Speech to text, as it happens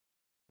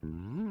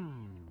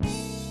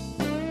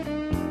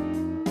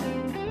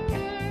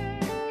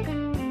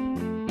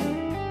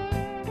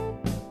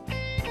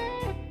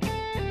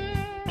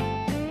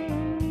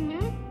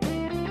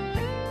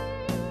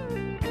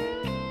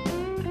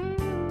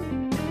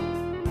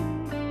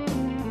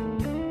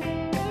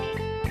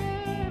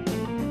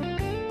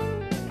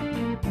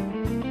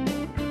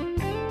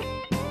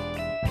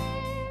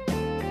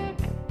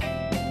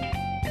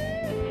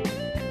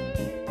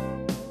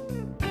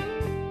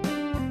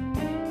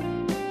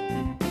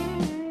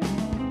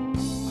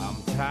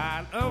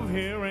Of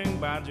hearing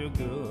about your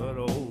good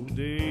old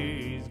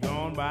days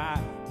gone by.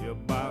 You're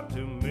about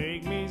to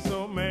make me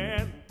so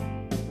mad.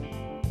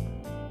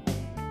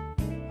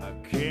 I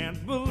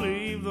can't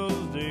believe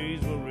those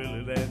days were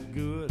really that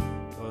good,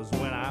 'cause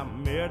when I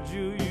met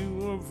you, you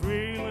were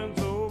feeling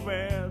so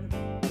bad.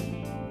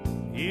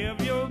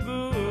 If your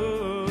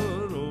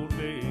good old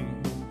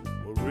days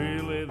were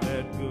really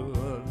that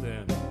good,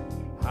 then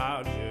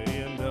how'd you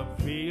end up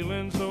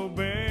feeling so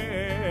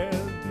bad,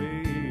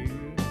 babe?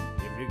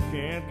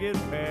 Can't get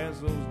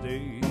past those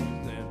days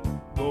and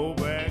go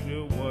back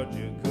to what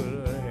you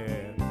could have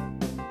had.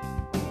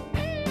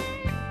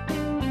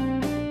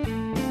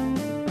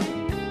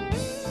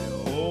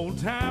 Your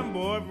old-time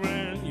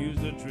boyfriend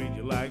used to treat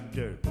you like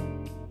dirt,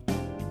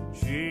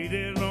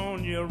 cheated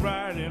on you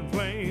right in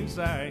plain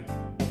sight,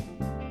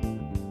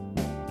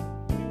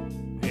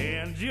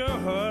 and your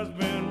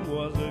husband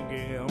was a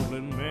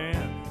gambling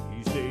man.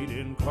 He stayed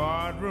in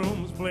card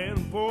rooms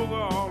playing poker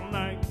all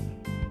night.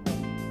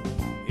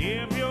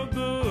 If your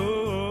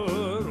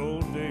good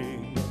old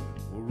days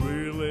were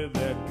really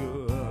that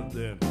good,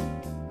 then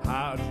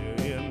how'd you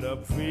end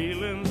up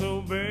feeling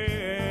so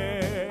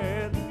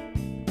bad?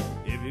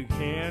 If you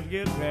can't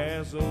get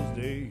past those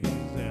days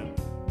and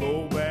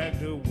go back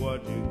to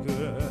what you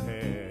could have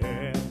had.